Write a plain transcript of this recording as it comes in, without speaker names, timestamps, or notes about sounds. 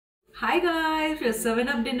Hi guys, we're serving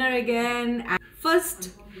up dinner again. And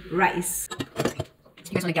first, rice.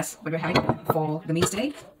 You guys want to guess what we're having for the meals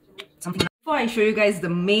today? Something. Before I show you guys the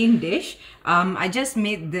main dish, I just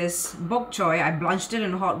made this bok choy. I blanched it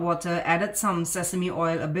in hot water, added some sesame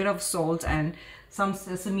oil, a bit of salt, and some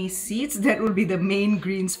sesame seeds. That will be the main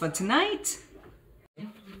greens for tonight.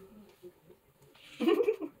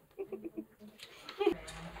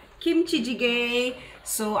 Kimchi jigae.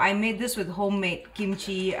 So I made this with homemade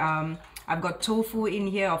kimchi. I've got tofu in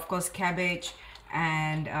here, of course cabbage,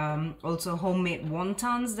 and also homemade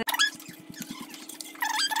wontons. This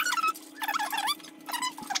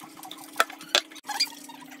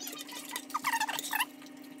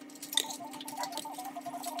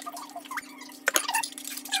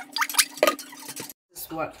is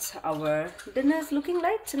what our dinner is looking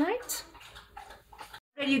like tonight.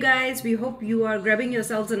 You guys, we hope you are grabbing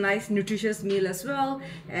yourselves a nice nutritious meal as well.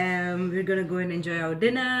 We're gonna go and enjoy our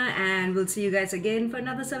dinner, and we'll see you guys again for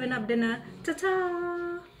another 7 Up dinner. Ta-ta!